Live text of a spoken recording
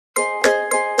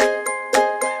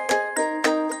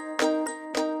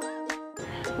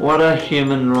What are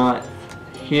human rights?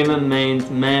 Human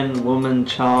means man, woman,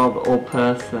 child or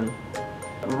person.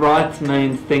 Rights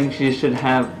means things you should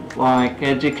have like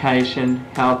education,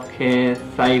 healthcare,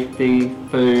 safety,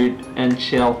 food and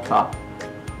shelter.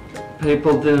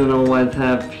 People didn't always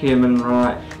have human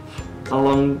rights. A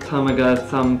long time ago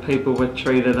some people were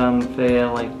treated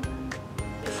unfairly.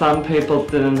 Some people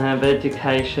didn't have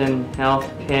education,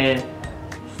 healthcare,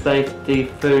 safety,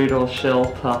 food or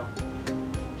shelter.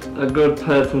 A good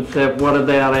person said, what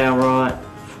about our rights?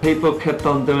 People kept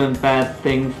on doing bad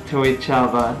things to each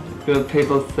other. Good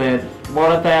people said,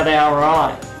 what about our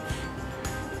rights?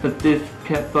 But this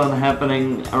kept on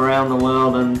happening around the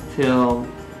world until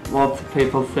lots of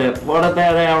people said, what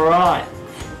about our rights?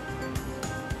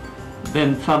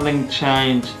 Then something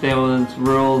changed. There was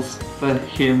rules for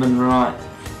human rights.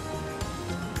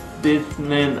 This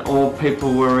meant all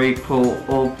people were equal,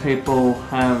 all people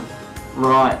have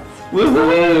rights.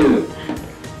 Woohoo!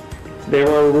 There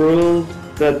are rules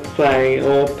that say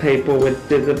all people with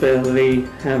disability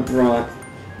have rights.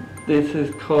 This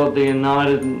is called the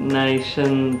United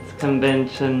Nations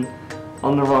Convention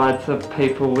on the Rights of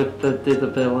People with a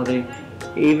Disability.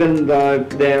 Even though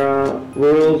there are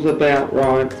rules about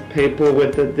rights, people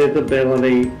with a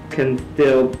disability can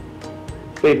still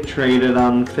be treated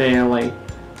unfairly.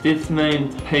 This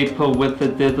means people with a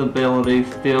disability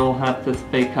still have to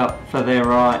speak up for their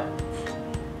rights.